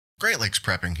Great Lakes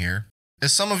Prepping here.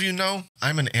 As some of you know,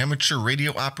 I'm an amateur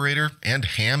radio operator and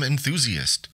ham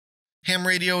enthusiast. Ham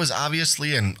radio is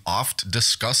obviously an oft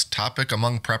discussed topic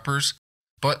among preppers,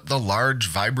 but the large,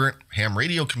 vibrant ham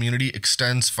radio community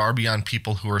extends far beyond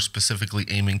people who are specifically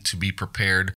aiming to be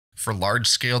prepared for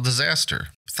large-scale disaster.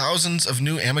 Thousands of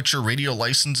new amateur radio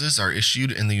licenses are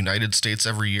issued in the United States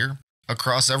every year,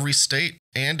 across every state,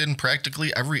 and in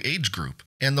practically every age group.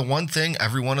 And the one thing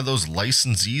every one of those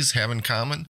licensees have in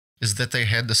common is that they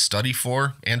had to study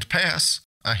for and pass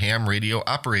a ham radio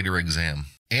operator exam.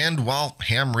 And while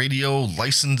ham radio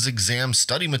license exam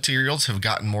study materials have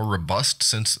gotten more robust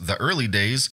since the early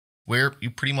days, where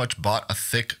you pretty much bought a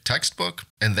thick textbook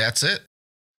and that's it,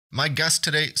 my guest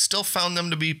today still found them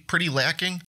to be pretty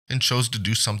lacking and chose to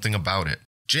do something about it.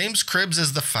 James Cribbs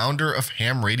is the founder of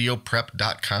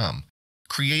hamradioprep.com,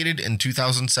 created in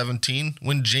 2017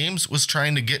 when James was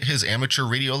trying to get his amateur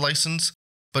radio license,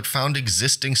 but found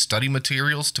existing study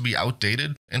materials to be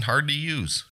outdated and hard to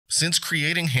use. Since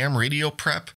creating Ham Radio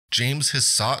Prep, James has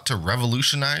sought to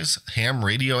revolutionize ham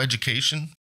radio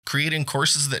education, creating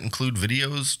courses that include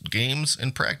videos, games,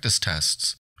 and practice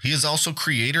tests. He is also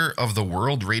creator of the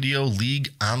World Radio League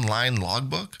Online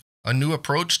Logbook, a new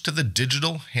approach to the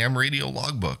digital ham radio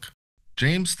logbook.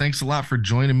 James, thanks a lot for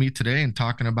joining me today and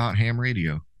talking about ham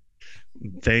radio.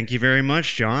 Thank you very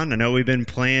much, John. I know we've been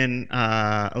playing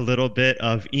a little bit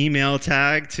of email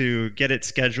tag to get it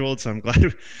scheduled, so I'm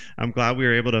glad we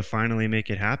were able to finally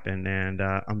make it happen. And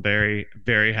I'm very,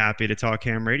 very happy to talk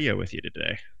ham radio with you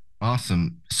today.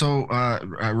 Awesome. So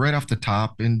right off the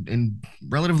top, in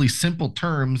relatively simple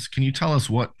terms, can you tell us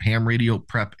what ham radio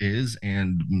prep is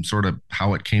and sort of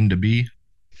how it came to be?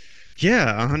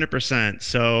 Yeah, 100%.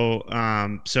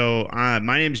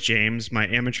 My name's James. My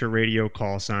amateur radio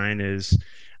call sign is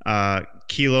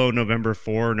Kilo November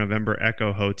 4 November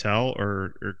Echo Hotel,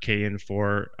 or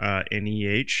KN4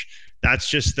 NEH. That's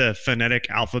just the phonetic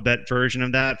alphabet version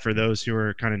of that for those who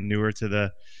are kind of newer to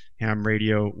the ham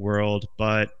radio world.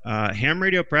 But Ham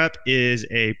Radio Prep is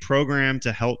a program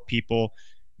to help people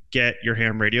get your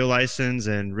ham radio license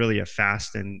in really a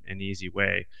fast and easy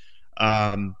way.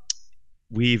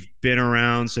 We've been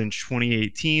around since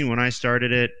 2018 when I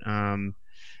started it.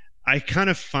 I kind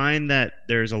of find that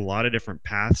there's a lot of different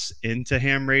paths into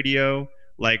ham radio.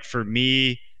 Like for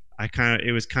me,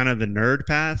 it was kind of the nerd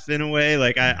path in a way.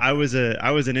 Like I was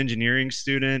an engineering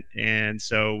student, and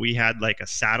so we had like a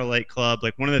satellite club.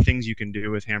 Like one of the things you can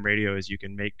do with ham radio is you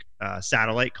can make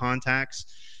satellite contacts.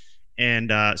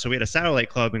 And so we had a satellite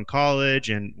club in college,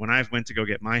 and when I went to go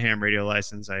get my ham radio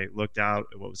license, I looked out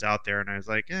at what was out there, and I was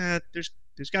like,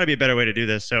 there's got to be a better way to do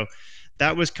this. So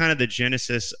that was kind of the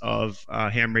genesis of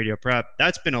Ham Radio Prep.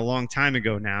 That's been a long time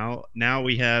ago now. Now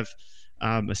we have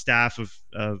a staff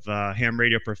of ham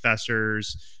radio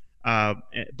professors.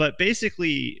 But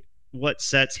basically, what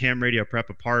sets Ham Radio Prep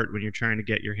apart when you're trying to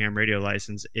get your ham radio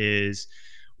license is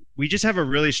we just have a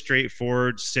really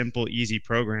straightforward, simple, easy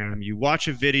program. You watch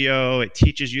a video, it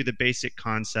teaches you the basic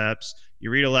concepts. You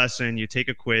read a lesson, you take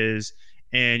a quiz,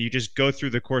 and you just go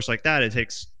through the course like that. It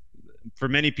takes, for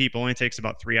many people, only takes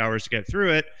about 3 hours to get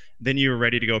through it. Then you're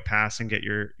ready to go pass and get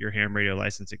your ham radio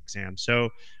license exam. So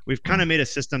we've kind of made a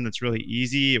system that's really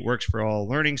easy. It works for all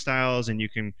learning styles, and you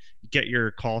can get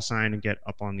your call sign and get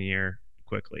up on the air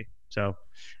quickly. So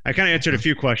I kind of answered a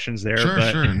few questions there.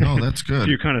 Sure. No, that's good. A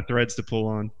few kind of threads to pull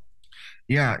on.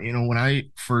 Yeah, when I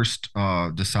first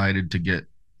decided to get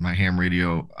my ham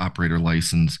radio operator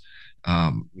license,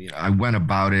 I went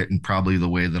about it in probably the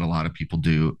way that a lot of people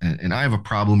do. And I have a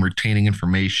problem retaining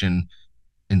information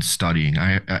and studying.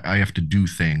 I have to do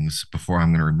things before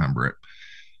I'm going to remember it.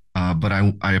 But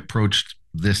I approached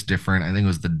this different. I think it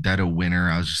was the dead of winter.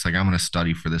 I was just like, I'm going to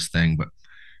study for this thing. But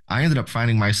I ended up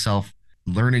finding myself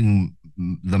learning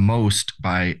the most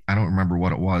by, I don't remember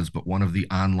what it was, but one of the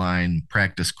online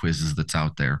practice quizzes that's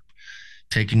out there,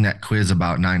 taking that quiz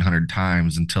about 900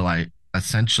 times until I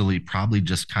essentially probably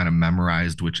just kind of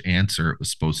memorized which answer it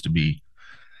was supposed to be,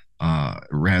 rather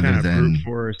kind of than brute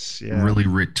force, yeah. really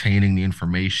retaining the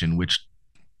information, which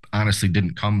honestly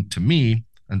didn't come to me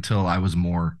until I was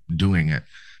more doing it.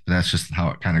 But that's just how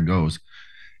it kind of goes.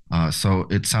 So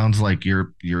it sounds like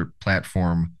your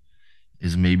platform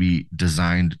is maybe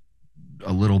designed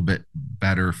a little bit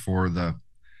better for the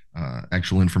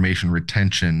actual information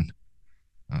retention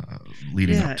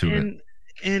leading up to it.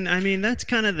 And I mean, that's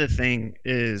kind of the thing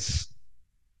is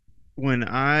when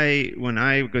I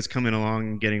was coming along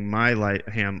and getting my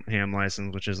ham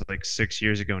license, which is like 6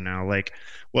 years ago now, like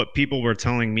what people were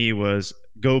telling me was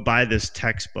go buy this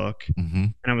textbook, Hmm.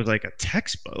 and I was like, a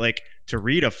textbook, like to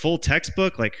read a full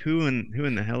textbook, like who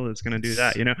in the hell is going to do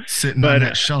that, Sitting on But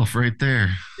that shelf right there.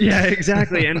 yeah,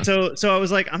 exactly. And so I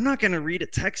was like, I'm not going to read a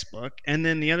textbook. And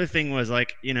then the other thing was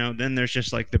like, then there's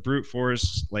just like the brute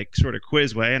force, like sort of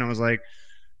quiz way. And I was like,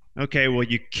 okay, well,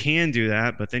 you can do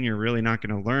that, but then you're really not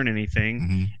going to learn anything.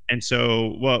 Hmm. And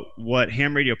so what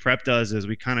Ham Radio Prep does is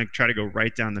we kind of try to go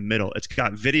right down the middle. It's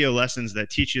got video lessons that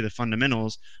teach you the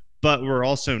fundamentals, but we're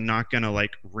also not going to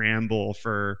like ramble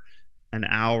for an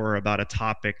hour about a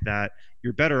topic that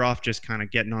you're better off just kind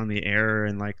of getting on the air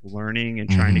and like learning and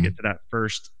trying to get Hmm. to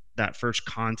that first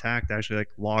contact, actually like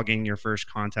logging your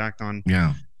first contact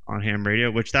Yeah. on ham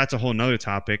radio, which that's a whole nother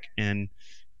topic. And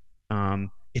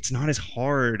it's not as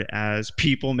hard as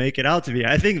people make it out to be.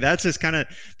 I think that's just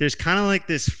there's kind of like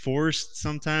this forced,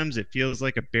 sometimes it feels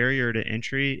like a barrier to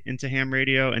entry into ham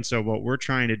radio. And so what we're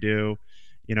trying to do,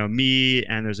 me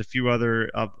and there's a few other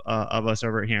of us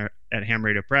over here at Ham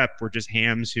Radio Prep, we're just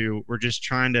hams who we're just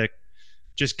trying to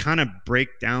just kind of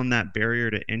break down that barrier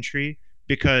to entry.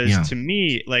 Because Yeah. to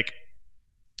me, like,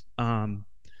 um,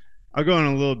 I'll go on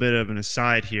a little bit of an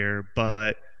aside here,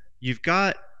 but you've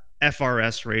got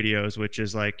FRS radios, which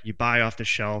is like you buy off the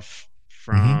shelf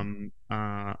Hmm.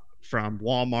 from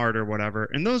Walmart or whatever,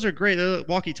 and those are great. They're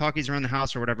walkie-talkies around the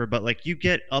house or whatever, but like you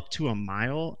get up to a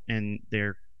mile and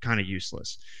they're kind of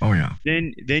useless. Oh yeah.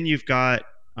 Then you've got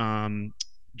um,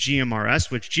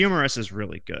 GMRS, which GMRS is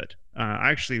really good.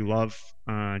 I actually love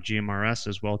GMRS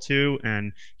as well too.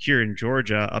 And here in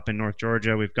Georgia, up in North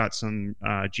Georgia, we've got some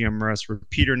GMRS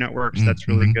repeater networks. That's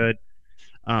really Hmm. good.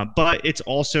 But it's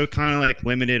also kind of like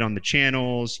limited on the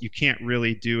channels. You can't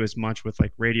really do as much with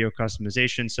like radio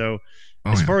customization. So,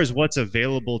 Oh as yeah. far as what's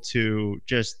available to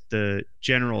just the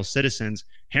general citizens,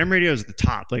 ham radio is the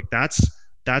top. Like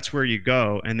that's where you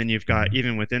go. And then you've got,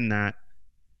 even within that,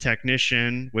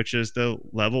 technician, which is the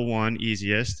level one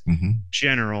easiest, Hmm.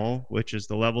 general, which is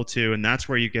the level two, and that's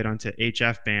where you get onto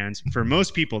HF bands. For Hmm.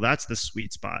 most people, that's the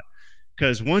sweet spot.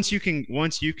 Because once you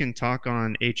can talk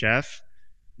on HF,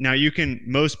 now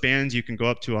most bands you can go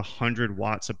up to 100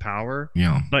 watts of power,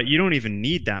 Yeah. but you don't even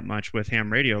need that much with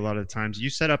ham radio. A lot of the times, you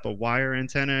set up a wire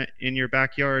antenna in your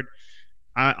backyard.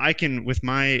 I can, with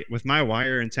my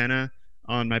wire antenna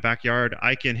on my backyard,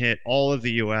 I can hit all of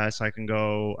the U.S. I can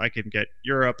get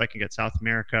Europe, I can get South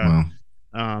America,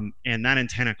 Well. and that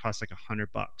antenna costs like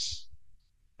 $100.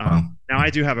 Well. Now I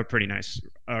do have a pretty nice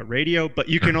radio, but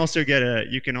you Sure. can also get a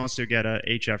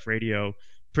HF radio,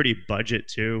 pretty budget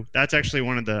too. That's actually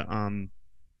one of the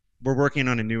we're working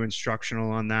on a new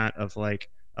instructional on that, of like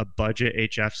a budget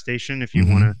HF station,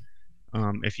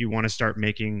 Hmm. if you want to start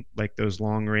making like those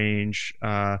long range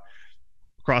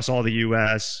across all the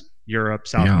U.S., Europe,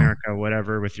 South Yeah. America,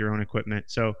 whatever, with your own equipment.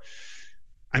 So,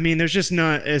 I mean, there's just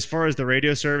not, as far as the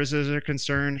radio services are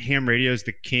concerned, ham radio is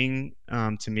the king.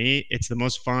 To me, it's the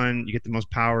most fun. You get the most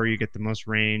power, you get the most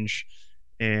range,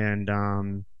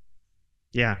 and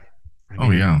yeah. I Oh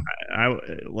mean, yeah. I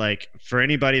like, for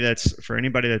anybody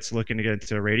that's looking to get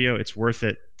into radio, it's worth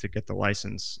it to get the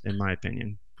license, in my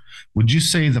opinion. Would you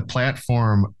say the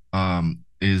platform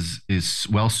is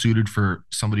well suited for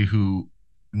somebody who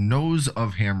knows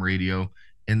of ham radio,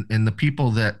 and the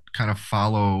people that kind of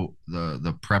follow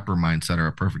the prepper mindset are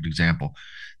a perfect example.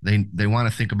 They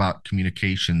want to think about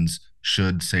communications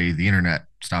should, say, the internet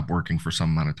stop working for some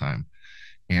amount of time,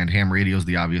 and ham radio is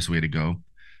the obvious way to go.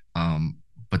 Um,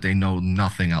 but they know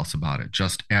nothing else about it,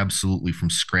 just absolutely from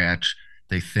scratch.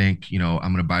 They think, I'm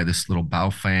going to buy this little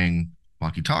Baofeng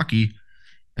walkie-talkie,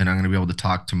 and I'm going to be able to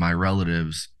talk to my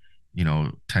relatives,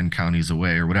 10 counties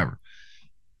away or whatever.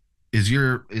 Is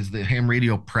the ham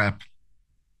radio prep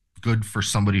good for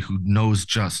somebody who knows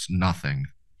just nothing?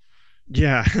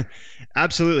 Yeah,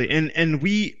 absolutely. And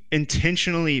we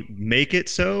intentionally make it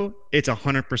so it's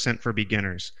 100% for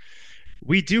beginners.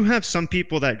 We do have some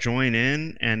people that join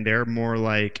in and they're more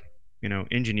like,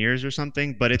 engineers or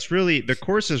something, but it's really, the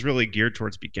course is really geared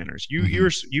towards beginners.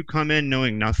 Mm-hmm. You come in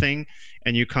knowing nothing,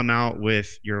 and you come out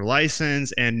with your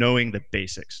license and knowing the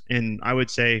basics. And I would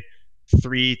say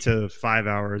 3 to 5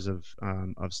 hours of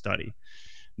study.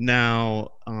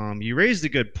 Now, you raised a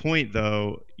good point,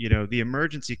 though. The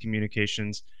emergency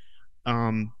communications.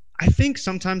 I think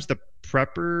sometimes the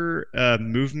prepper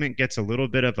movement gets a little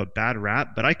bit of a bad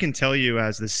rap, but I can tell you,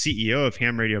 as the CEO of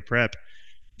Ham Radio Prep,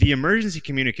 the emergency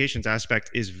communications aspect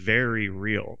is very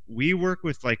real. We work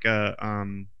with a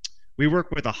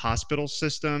hospital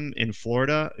system in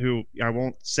Florida, who I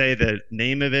won't say the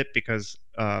name of it because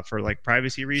for like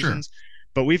privacy Sure. reasons,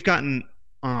 But we've gotten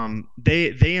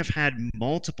they have had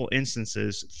multiple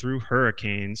instances through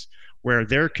hurricanes where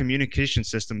their communication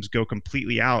systems go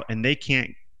completely out and they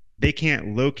can't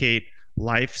locate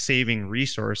life-saving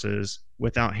resources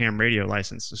without ham radio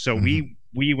license. So Hmm.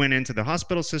 we went into the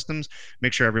hospital systems,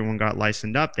 make sure everyone got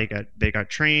licensed up, they got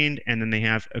trained, and then they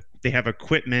have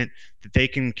equipment that they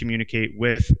can communicate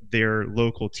with their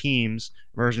local teams,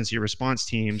 emergency response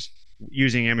teams,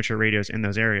 using amateur radios in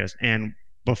those areas. And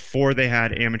before they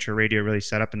had amateur radio really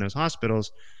set up in those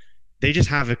hospitals, they just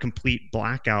have a complete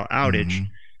blackout outage. Hmm.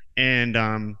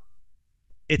 And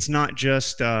it's not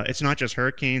just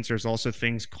hurricanes. There's also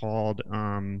things called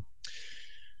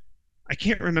I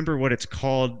can't remember what it's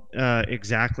called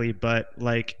exactly, but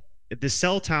like the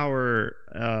cell tower,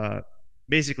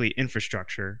 basically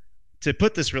infrastructure. To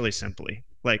put this really simply,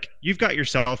 like you've got your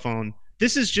cell phone.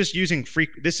 This is just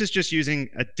using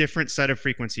a different set of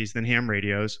frequencies than ham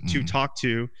radios to Hmm. talk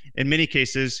to. In many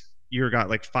cases, you've got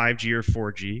like 5G or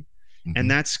 4G, and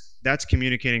Hmm. that's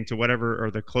communicating to whatever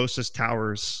are the closest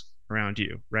towers around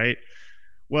you, right?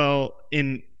 Well,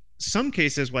 in some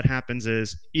cases, what happens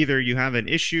is either you have an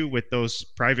issue with those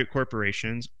private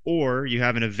corporations, or you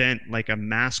have an event like a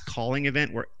mass calling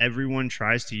event where everyone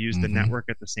tries to use the Hmm. network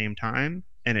at the same time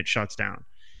and it shuts down.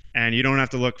 And you don't have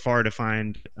to look far to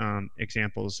find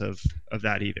examples of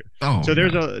that either. Oh So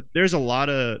yeah. there's a lot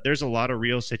of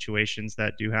real situations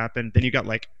that do happen. Then you got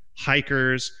like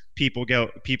hikers, people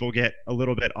get a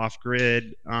little bit off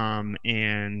grid,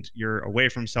 and you're away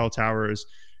from cell towers.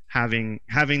 Having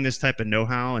this type of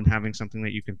know-how and having something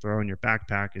that you can throw in your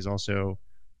backpack is also,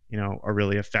 a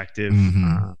really effective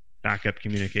Hmm. backup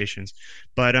communications.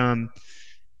 But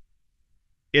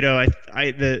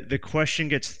the question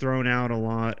gets thrown out a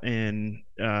lot, and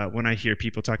when I hear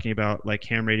people talking about like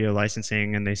ham radio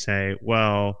licensing, and they say,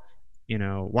 well,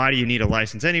 why do you need a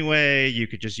license anyway? You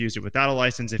could just use it without a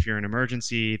license if you're in an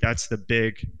emergency. That's the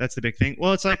big thing.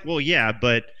 Well, it's like, well, yeah,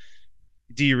 but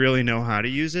do you really know how to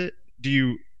use it? Do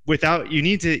you without you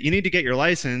need to get your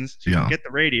license so you can Yeah. get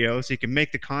the radio, so you can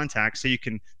make the contact, so you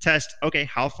can test, okay,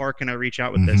 how far can I reach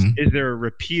out with this? Hmm. Is there a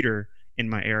repeater in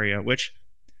my area? Which,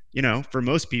 for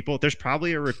most people, there's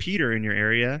probably a repeater in your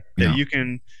area that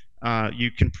Yeah.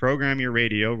 you can program your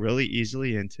radio really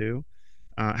easily into.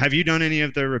 Have you done any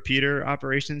of the repeater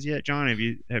operations yet, John? Have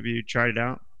you tried it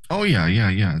out? Oh yeah, yeah,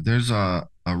 yeah. There's a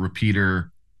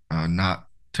repeater not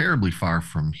terribly far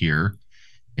from here.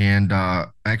 And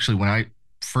actually, when I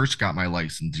first got my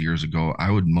license years ago,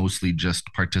 I would mostly just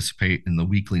participate in the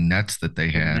weekly nets that they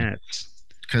The had. nets.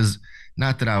 Because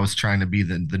not that I was trying to be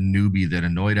the newbie that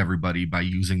annoyed everybody by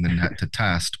using the net to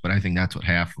test, but I think that's what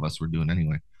half of us were doing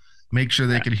anyway. Make sure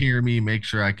they Yeah. could hear me, make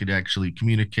sure I could actually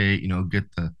communicate, get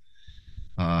the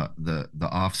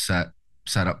offset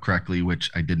set up correctly, which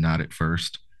I did not at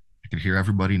first. I could hear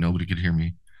everybody, nobody could hear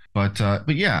me. But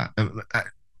yeah,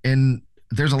 and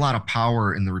there's a lot of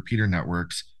power in the repeater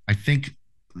networks. I think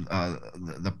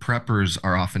the preppers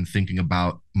are often thinking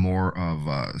about more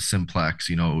of simplex,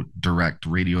 direct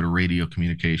radio to radio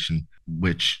communication,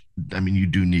 which I mean you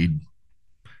do need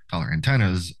taller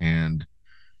antennas and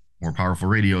more powerful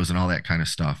radios and all that kind of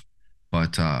stuff.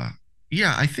 But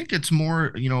yeah, I think it's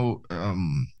more,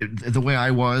 the way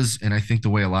I was, and I think the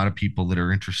way a lot of people that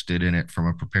are interested in it from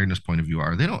a preparedness point of view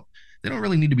are, they don't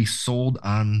really need to be sold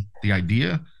on the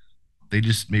idea. They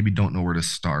just maybe don't know where to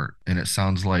start. And it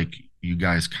sounds like you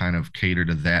guys kind of cater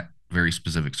to that very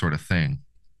specific sort of thing.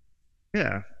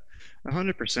 Yeah.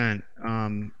 100%.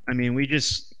 I mean, we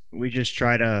just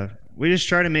try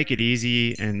to make it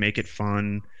easy and make it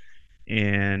fun,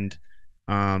 and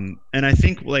I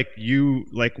think like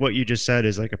what you just said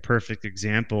is like a perfect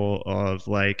example of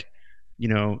like,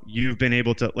 you've been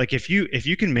able to, like, if you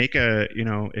can make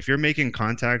if you're making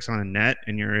contacts on a net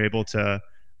and you're able to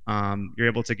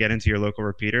get into your local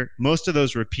repeater. Most of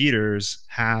those repeaters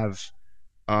have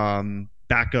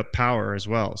backup power as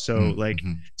well. So like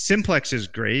Mm-hmm. simplex is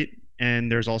great,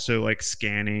 and there's also like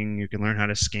scanning. You can learn how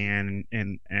to scan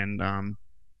and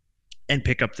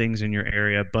pick up things in your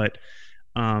area, but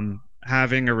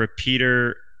having a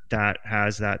repeater that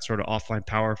has that sort of offline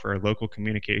power for local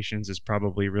communications is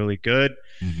probably really good.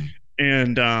 Mm-hmm.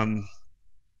 And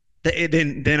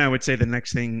then I would say the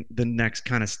next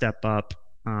kind of step up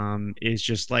is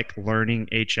just like learning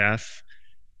HF.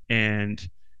 And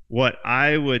what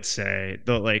I would say,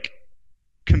 though, like,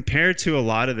 compared to a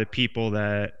lot of the people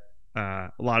that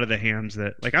a lot of the hams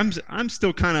that, like, I'm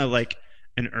still kind of like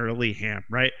an early ham,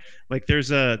 right? Like there's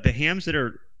the hams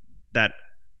that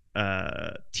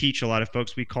teach a lot of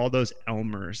folks, we call those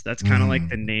Elmers. That's kind of like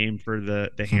the Mm. name for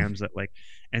the hams that like,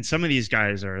 and some of these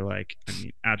guys are like, I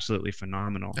mean, absolutely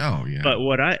phenomenal. Oh yeah. But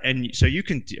and so you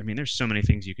can do, I mean, there's so many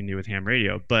things you can do with ham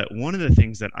radio, but one of the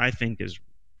things that I think is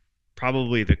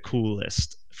probably the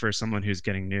coolest for someone who's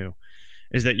getting new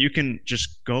is that you can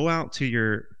just go out to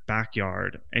your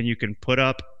backyard and you can put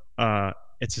up uh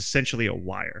it's essentially a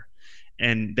wire,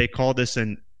 and they call this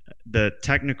an the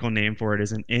technical name for it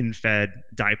is an in-fed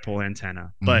dipole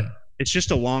antenna, but Hmm. it's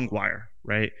just a long wire,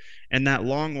 right? And that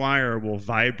long wire will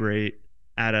vibrate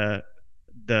at a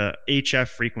the HF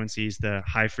frequencies, the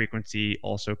high frequency,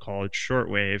 also called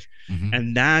shortwave, Hmm.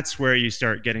 and that's where you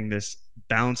start getting this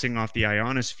bouncing off the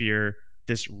ionosphere,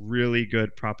 this really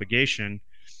good propagation.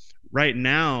 Right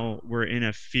now we're in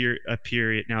a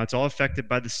period. Now it's all affected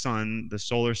by the sun, the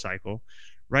solar cycle.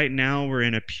 Right now we're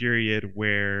in a period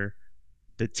where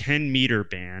the 10-meter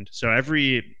band, so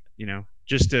every,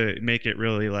 just to make it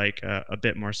really like a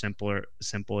bit more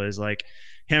simple is like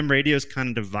ham radio is kind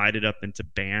of divided up into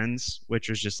bands, which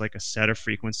is just like a set of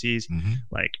frequencies, Hmm.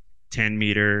 like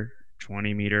 10-meter,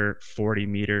 20-meter,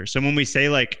 40-meter. So when we say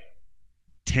like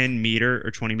 10-meter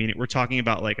or 20-meter, we're talking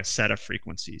about like a set of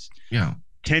frequencies. Yeah.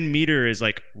 10-meter is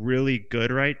like really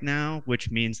good right now, which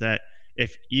means that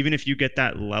if even if you get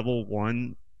that level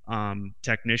one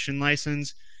technician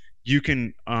license, you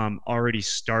can already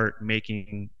start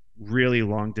making really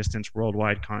long distance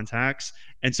worldwide contacts.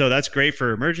 And so that's great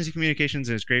for emergency communications,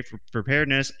 and it's great for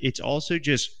preparedness. It's also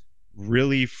just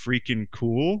really freaking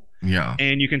cool. Yeah.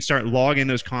 And you can start logging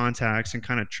those contacts and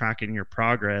kind of tracking your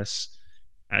progress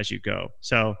as you go.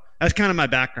 So that's kind of my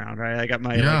background, right? I got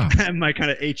my like Yeah. my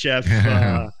kind of HF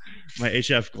Yeah. my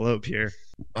HF globe here.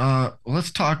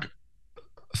 Let's talk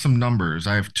some numbers.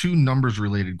 I have two numbers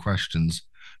related questions.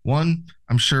 One,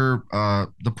 I'm sure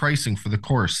the pricing for the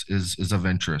course is of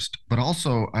interest, but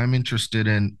also I'm interested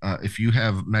in if you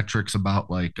have metrics about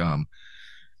like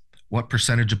what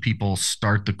percentage of people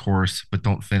start the course but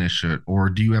don't finish it, or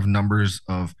do you have numbers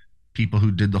of people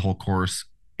who did the whole course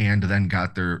and then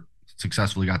got their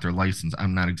successfully got their license?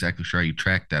 I'm not exactly sure how you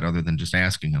track that other than just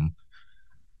asking them,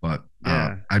 but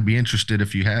Yeah. I'd be interested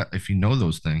if you know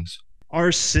those things.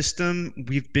 Our system,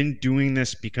 we've been doing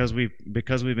this because we've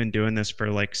been doing this for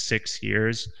like 6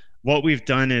 years. What we've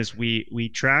done is we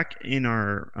track in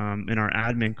our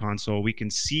admin console. We can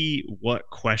see what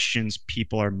questions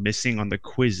people are missing on the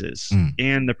quizzes Mm,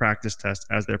 and the practice test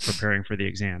as they're preparing for the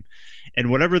exam, and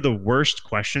whatever the worst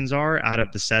questions are out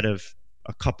of the set of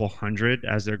a couple hundred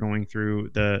as they're going through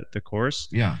the course,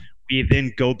 yeah. we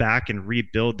then go back and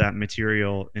rebuild that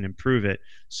material and improve it.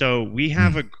 So we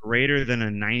have Mm, a greater than a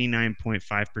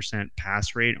 99.5%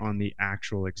 pass rate on the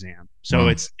actual exam. So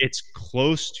wow. it's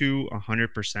close to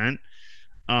 100%.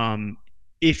 Um,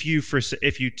 if you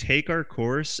take our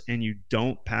course and you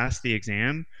don't pass the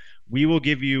exam, we will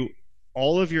give you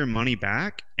all of your money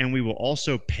back, and we will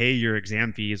also pay your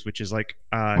exam fees, which is like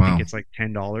I think Wow. it's like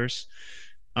 $10.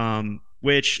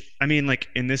 Which I mean, like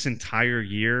in this entire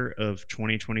year of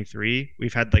 2023,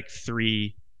 we've had like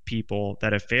three people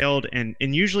that have failed, and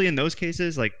usually in those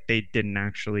cases, like they didn't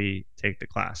actually take the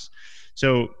class.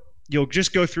 So you'll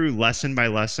just go through lesson by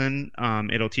lesson.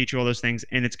 It'll teach you all those things,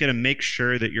 and it's going to make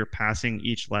sure that you're passing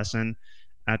each lesson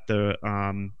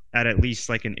at least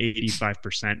like an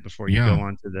 85% Yeah. before you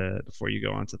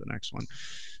go on to the next one.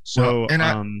 Well, So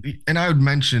and I would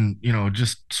mention,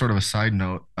 just sort of a side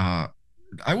note,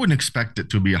 I wouldn't expect it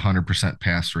to be 100%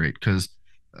 pass rate because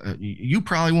you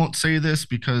probably won't say this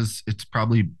because it's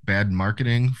probably bad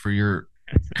marketing for your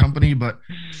company, but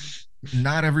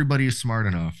not everybody is smart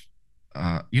enough.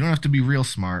 You don't have to be real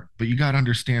smart, but you got to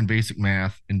understand basic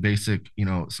math and basic,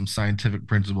 some scientific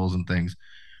principles and things.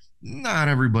 Not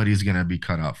everybody's going to be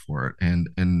cut out for it.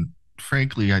 And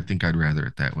frankly, I think I'd rather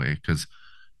it that way because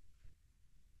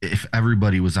if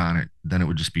everybody was on it, then it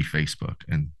would just be Facebook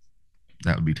and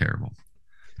that would be terrible.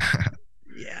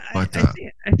 Yeah, But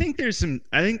I think there's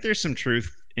some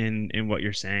truth in what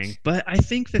you're saying, but I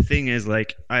think the thing is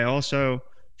like I also,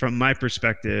 from my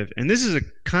perspective, and this is a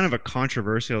kind of a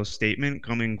controversial statement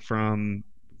coming from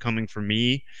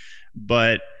me,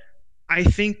 but I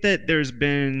think that there's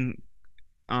been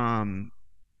um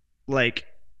like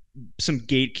some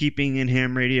gatekeeping in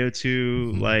ham radio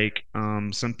too, mhm, like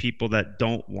some people that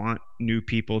don't want new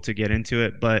people to get into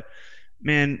it. But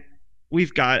man,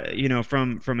 we've got,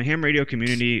 from a ham radio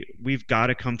community, we've got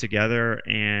to come together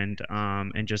and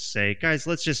just say, guys,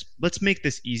 let's make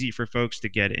this easy for folks to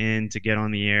get in, to get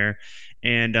on the air.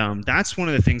 And that's one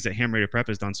of the things that ham radio prep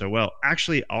has done so well.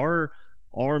 Actually, our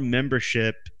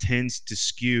membership tends to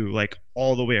skew like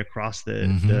all the way across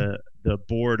mhm, the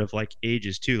board of like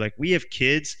ages too. Like we have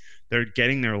kids that are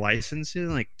getting their licenses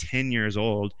like 10 years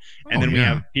old, and Oh then we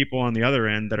have yeah, people on the other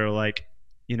end that are like,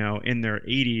 in their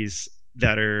 80s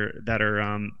that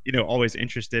are always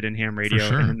interested in ham for radio, and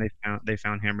sure. then they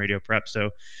found ham radio prep. So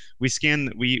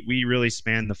we really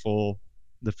span the full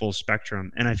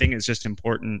spectrum, and I think it's just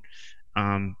important.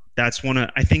 That's one of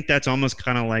I think that's almost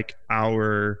kind of like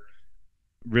our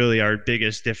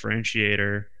biggest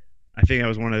differentiator. I think that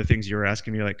was one of the things you were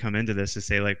asking me like come into this to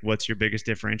say like what's your biggest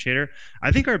differentiator?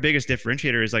 I think our biggest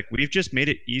differentiator is like we've just made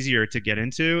it easier to get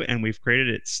into, and we've created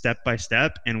it step by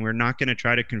step, and we're not going to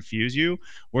try to confuse you.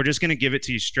 We're just going to give it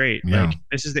to you straight. Yeah. Like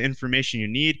this is the information you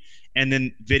need, and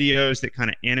then videos that kind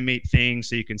of animate things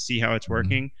so you can see how it's Mhm.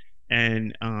 working.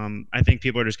 And I think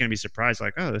people are just going to be surprised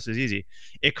like, oh, this is easy.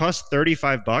 It costs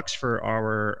 $35 for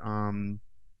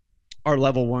our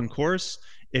level one course.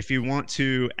 If you want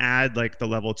to add like the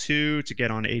level two to get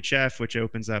on HF, which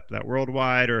opens up that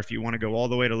worldwide, or if you want to go all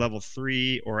the way to level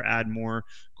three or add more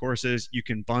courses, you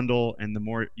can bundle. And the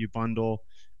more you bundle,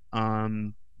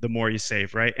 the more you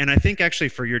save, right? And I think actually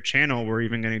for your channel, we're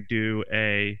even going to do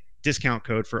a discount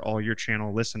code for all your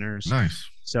channel listeners. Nice.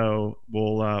 So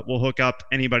we'll hook up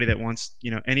anybody that wants,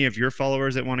 any of your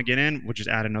followers that want to get in. We'll just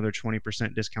add another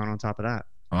 20% discount on top of that.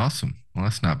 Awesome. Well,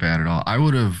 that's not bad at all. I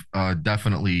would have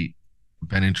definitely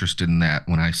been interested in that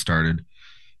when I started.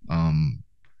 Um,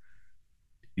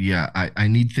 yeah, I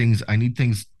need things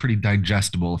pretty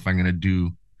digestible if I'm going to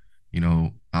do,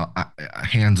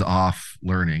 hands off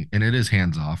learning. And it is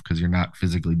hands off because you're not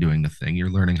physically doing the thing. You're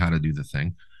learning how to do the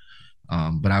thing.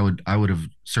 But I would have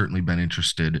certainly been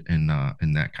interested in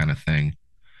that kind of thing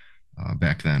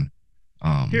back then.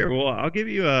 Here, Um, well, I'll give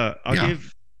you a, yeah,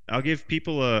 I'll give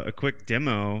people a quick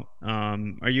demo.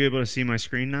 Are you able to see my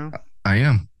screen now? I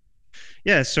am.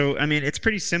 Yeah, so I mean, it's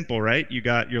pretty simple, right? You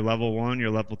got your level one, your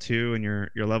level two, and your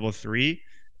level three.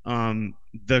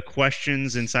 The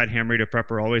questions inside Ham Radio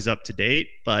Prep are always up to date,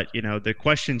 but the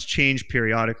questions change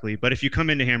periodically. But if you come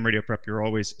into Ham Radio Prep, you're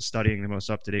always studying the most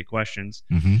up to date questions.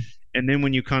 Hmm. And then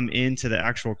when you come into the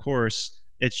actual course,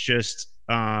 it's just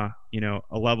a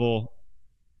level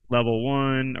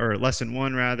one or lesson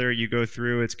one rather. You go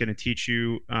through, it's going to teach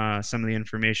you some of the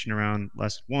information around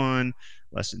lesson one,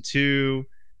 lesson two.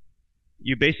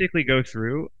 You basically go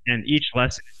through, and each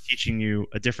lesson is teaching you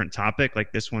a different topic.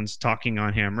 Like this one's talking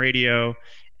on ham radio,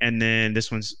 and then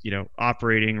this one's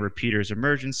operating repeaters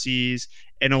emergencies.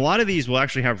 And a lot of these will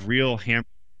actually have real ham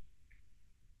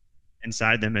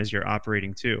inside them as you're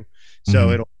operating too. So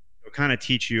Hmm. it'll kind of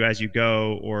teach you as you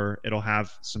go, or it'll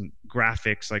have some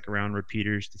graphics like around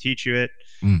repeaters to teach you it.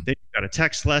 Mm. Then you've got a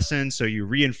text lesson, so you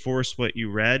reinforce what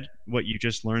you read, what you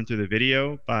just learned through the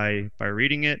video by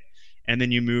reading it, and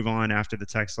then you move on after the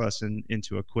text lesson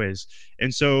into a quiz.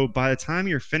 And so by the time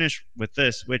you're finished with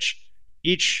this, which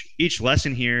each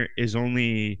lesson here is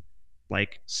only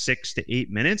like 6 to 8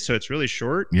 minutes, so it's really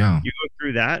short. Yeah. You go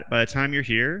through that. By the time you're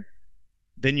here,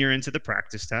 then you're into the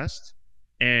practice test,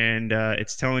 and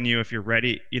it's telling you if you're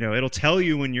ready. It'll tell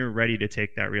you when you're ready to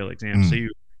take that real exam. So Mm.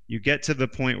 you get to the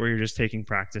point where you're just taking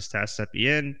practice tests at the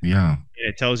end. Yeah.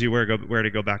 It tells you where to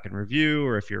go back and review,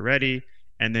 or if you're ready,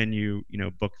 and then you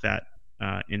book that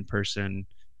in person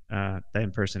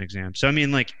exam. So I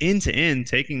mean, like end to end,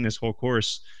 taking this whole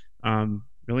course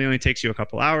really only takes you a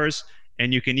couple hours,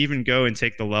 and you can even go and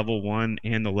take the level one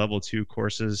and the level two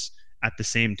courses at the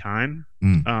same time.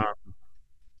 Mm. Um,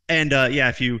 and yeah,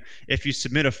 if you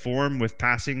submit a form with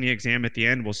passing the exam at the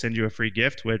end, we'll send you a free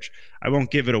gift. Which I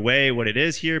won't give it away what it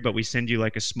is here, but we send you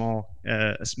like a small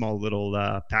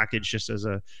little package just as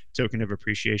a token of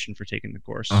appreciation for taking the Oh,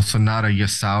 course. so not a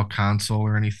Yasau console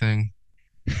or anything?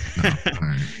 No. All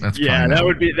right. That's probably Yeah, that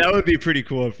not. would be pretty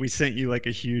cool if we sent you like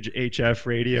a huge HF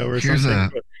radio or Here's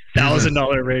something, a here's a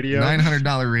 $1,000 radio.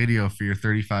 $900 radio for your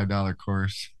 $35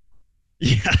 course.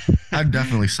 Yeah. I'd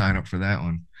definitely sign up for that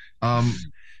one. Um,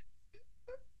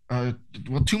 uh,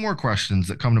 well, two more questions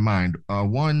that come to mind.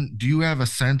 One, do you have a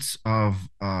sense of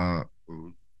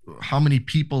how many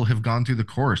people have gone through the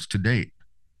course to date?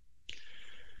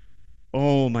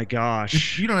 Oh my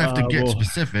gosh. You don't have to get Well,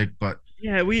 specific, but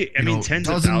yeah, I mean, tens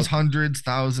of dozens, thousands. hundreds,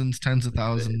 thousands, tens of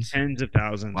thousands. Tens of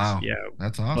thousands. Wow, Yeah.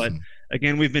 that's But awesome.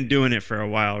 again, we've been doing it for a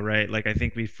while, right? Like I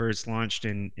think we first launched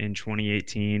in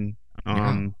 2018.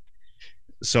 Yeah.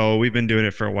 So we've been doing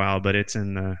it for a while, but it's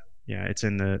in the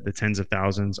tens of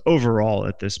thousands overall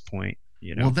at this point,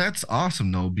 you Well, know. that's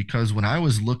awesome though, because when I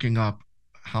was looking up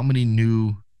how many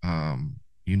new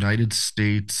United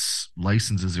States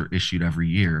licenses are issued every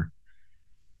year,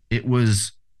 it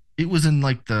was it was in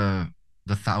like the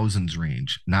thousands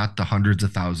range, not the hundreds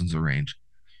of thousands of range.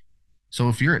 So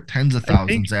if you're at tens of I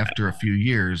think thousands after a few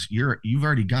years, you've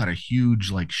already got a huge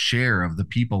like share of the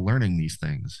people learning these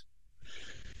things.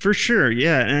 for sure,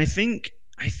 yeah, and I think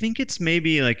it's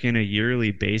maybe like in a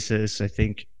yearly basis. I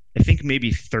think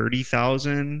maybe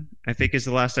 30,000. I think is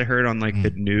the last I heard on like Mm, the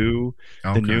new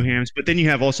okay. hams. But then you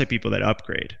have also people that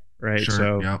upgrade, right? Sure.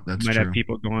 So Yep, you that's might have true.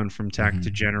 people going from tech Hmm.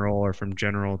 to general or from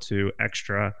general to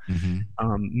extra. Hmm.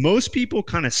 Most people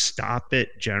kind of stop at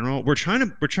general. We're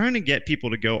trying to get people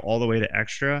to go all the way to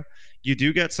extra. You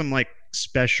do get some like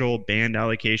special band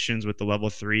allocations with the level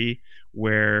three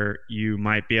where you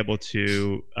might be able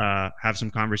to have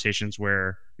some conversations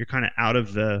where you're kind of out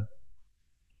of the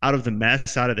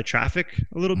mess, out of the traffic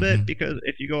a little bit, Hmm. because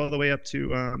if you go all the way up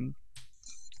to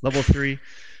level three,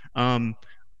 um,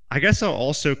 I guess I'll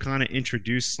also kind of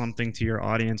introduce something to your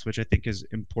audience, which I think is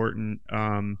important,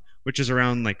 which is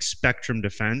around like spectrum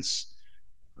defense.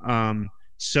 Um,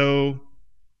 so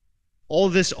all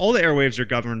the airwaves are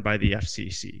governed by the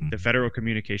FCC, the Federal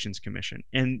Communications Commission.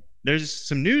 And there's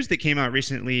some news that came out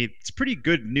recently. It's pretty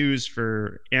good news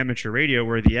for amateur radio,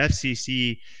 where the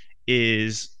FCC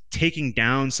is taking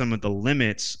down some of the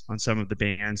limits on some of the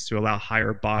bands to allow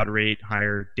higher baud rate,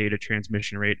 higher data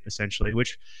transmission rate, essentially,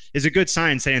 which is a good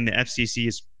sign, saying the FCC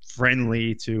is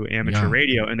friendly to amateur Yeah.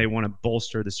 radio and they want to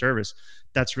bolster the service.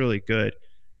 That's really good.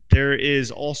 There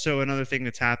is also another thing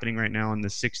that's happening right now in the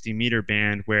 60-meter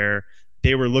band, where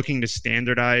they were looking to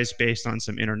standardize based on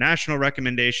some international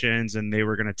recommendations, and they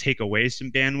were going to take away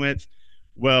some bandwidth.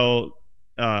 Well,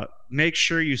 make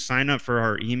sure you sign up for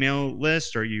our email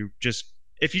list, or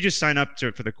if you just sign up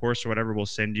for the course or whatever, we'll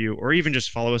send you, or even just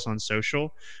follow us on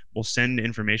social, we'll send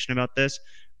information about this.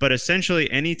 But essentially,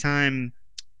 anytime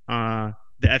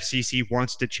the FCC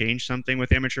wants to change something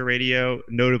with amateur radio,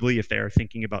 notably if they are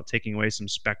thinking about taking away some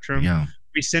spectrum, Yeah.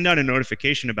 we send out a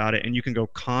notification about it, and you can go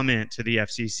comment to the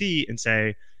FCC and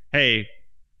say, "Hey,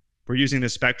 we're using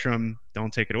this spectrum.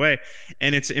 Don't take it away."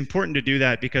 And it's important to do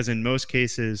that because in most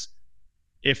cases,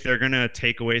 if they're going to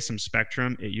take away some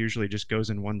spectrum, it usually just goes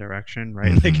in one direction,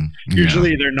 right? Like Yeah.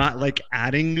 usually they're not like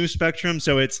adding new spectrum.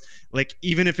 So it's like,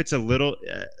 even if it's a little,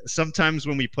 sometimes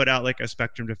when we put out like a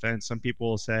spectrum defense, some people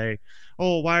will say,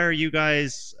 "Oh, why are you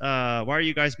guys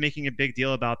making a big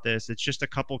deal about this? It's just a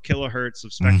couple kilohertz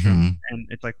of spectrum." Hmm. And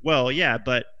it's like, well, yeah,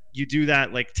 but you do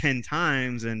that like 10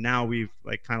 times and now we've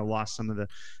like kind of lost some of the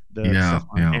Yeah. stuff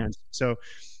on Yeah. bands. So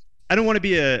I don't want to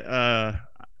be a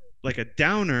like a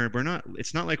downer.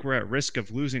 It's not like we're at risk of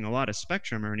losing a lot of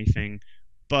spectrum or anything,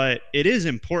 but it is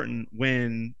important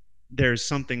when there's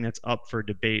something that's up for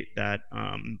debate that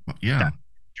Yeah.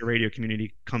 the radio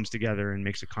community comes together and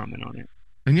makes a comment on it.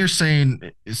 And you're saying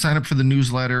sign up for the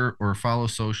newsletter or follow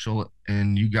social,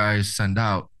 and you guys send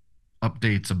out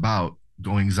updates about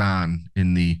goings on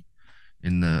in the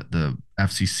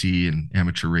FCC and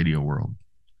amateur radio world.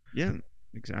 Yeah,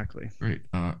 exactly. Great.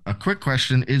 A quick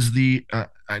question is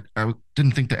I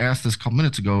didn't think to ask this a couple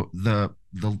minutes ago. The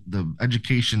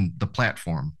education, the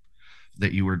platform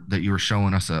that you were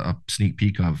showing us a sneak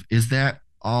peek of, is that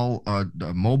all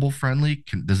mobile friendly?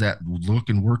 Does that look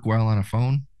and work well on a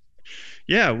phone?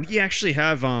 Yeah, we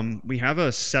have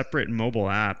a separate mobile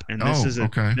app, and this Oh, is a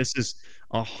okay. this is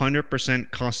 100%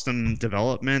 custom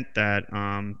development that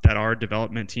our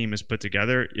development team has put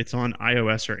together. It's on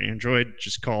iOS or Android,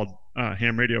 just called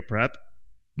Ham Radio Prep.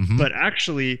 Mm-hmm. But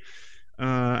actually,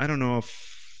 I don't know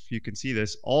if you can see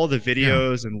this. All the Yeah.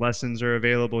 videos and lessons are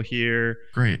available here.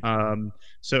 Great. Um,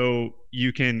 so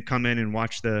you can come in and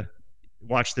watch the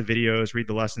videos, read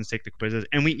the lessons, take the quizzes,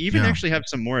 and we even Yeah. actually have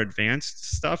some more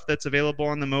advanced stuff that's available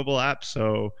on the mobile app.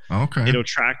 So Okay. it'll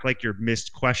track like your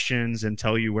missed questions and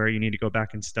tell you where you need to go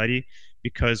back and study,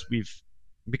 because we've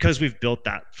built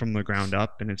that from the ground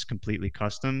up and it's completely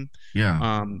custom.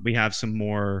 Yeah. We have some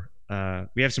more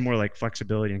like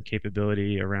flexibility and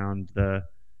capability around the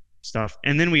stuff.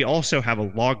 And then we also have a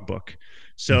logbook. Mm-hmm.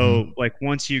 So like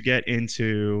once you get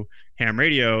into ham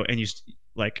radio and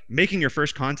like making your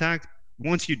first contact,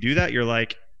 once you do that, you're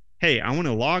like, "Hey, I want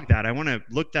to log that. I want to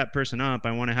look that person up.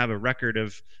 I want to have a record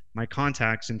of my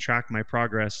contacts and track my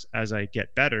progress as I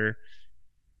get better."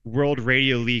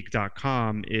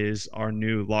 WorldRadioLeague.com is our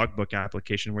new logbook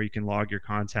application where you can log your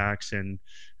contacts and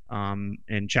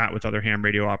chat with other ham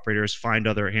radio operators, find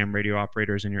other ham radio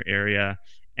operators in your area,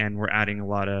 and we're adding a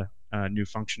lot of new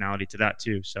functionality to that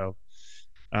too. So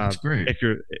That's great. if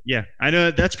you're, yeah, I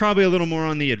know that's probably a little more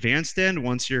on the advanced end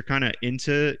once you're kind of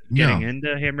into getting Yeah.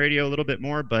 into ham radio a little bit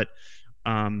more, but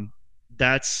um,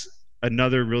 that's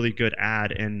another really good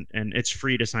ad, and it's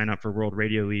free to sign up for World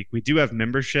Radio League. We do have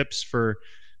memberships for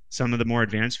some of the more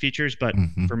advanced features, but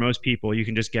Mm-hmm. for most people, you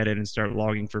can just get it and start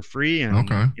logging for free, and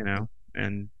Okay.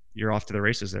 and you're off to the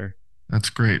races there. That's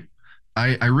great.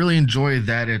 I really enjoy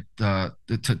that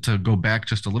to go back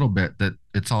just a little bit that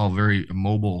it's all very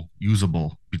mobile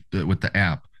usable with the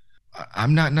app.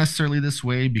 I'm not necessarily this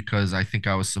way because I think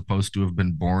I was supposed to have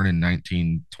been born in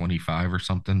 1925 or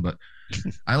something, but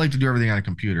I like to do everything on a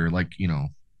computer, like,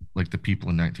 like the people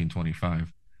in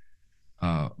 1925.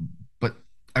 Uh, but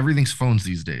everything's phones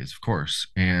these days, of course.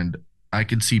 And I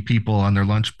could see people on their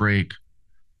lunch break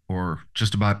or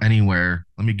just about anywhere.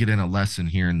 Let me get in a lesson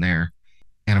here and there.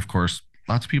 And of course,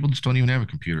 lots of people just don't even have a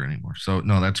computer anymore. So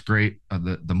no, that's great.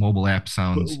 The mobile app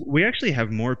sounds, We actually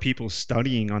have more people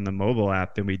studying on the mobile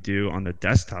app than we do on the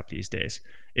desktop these days.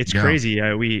 It's yeah. crazy.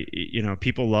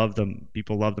 People love them.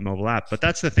 People love the mobile app. But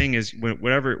that's the thing is,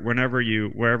 wherever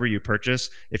you purchase,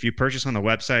 if you purchase on the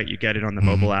website, you get it on the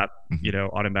mobile Hmm. app. Hmm.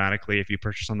 Automatically. If you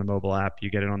purchase on the mobile app, you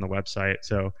get it on the website.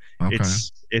 So Okay.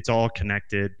 it's all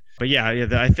connected. But yeah,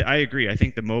 I agree. I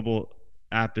think the mobile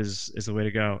app is the way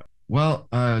to go. Well,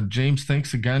 James,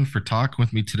 thanks again for talking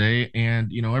with me today.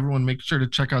 And everyone, make sure to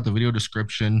check out the video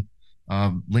description,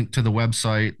 link to the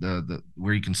website, the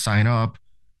where you can sign up.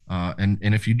 And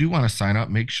if you do want to sign up,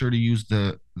 make sure to use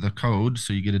the code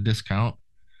so you get a discount.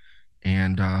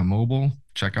 And mobile,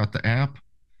 check out the app.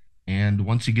 And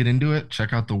once you get into it,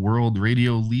 check out the World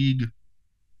Radio League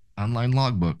online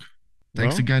logbook.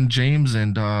 Thanks Well, again, James,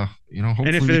 and and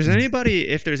hopefully we can.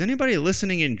 if there's anybody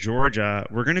listening in Georgia,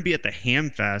 we're going to be at the Ham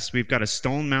Fest. We've got a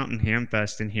Stone Mountain Ham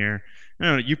Fest in here. I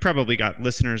don't know, you probably got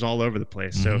listeners all over the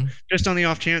place. So Hmm. just on the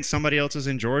off chance somebody else is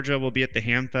in Georgia, we'll be at the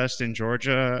Ham Fest in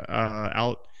Georgia,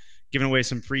 out giving away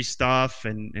some free stuff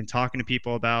and talking to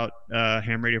people about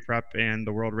Ham Radio Prep and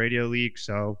the World Radio League.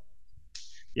 So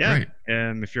yeah,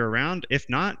 Great. if you're around, if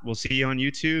not, we'll see you on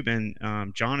YouTube.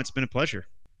 And John, it's been a pleasure.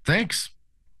 Thanks.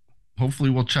 Hopefully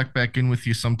we'll check back in with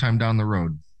you sometime down the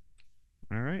road.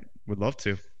 All right, would love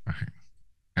to. All right.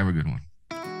 Have a good one.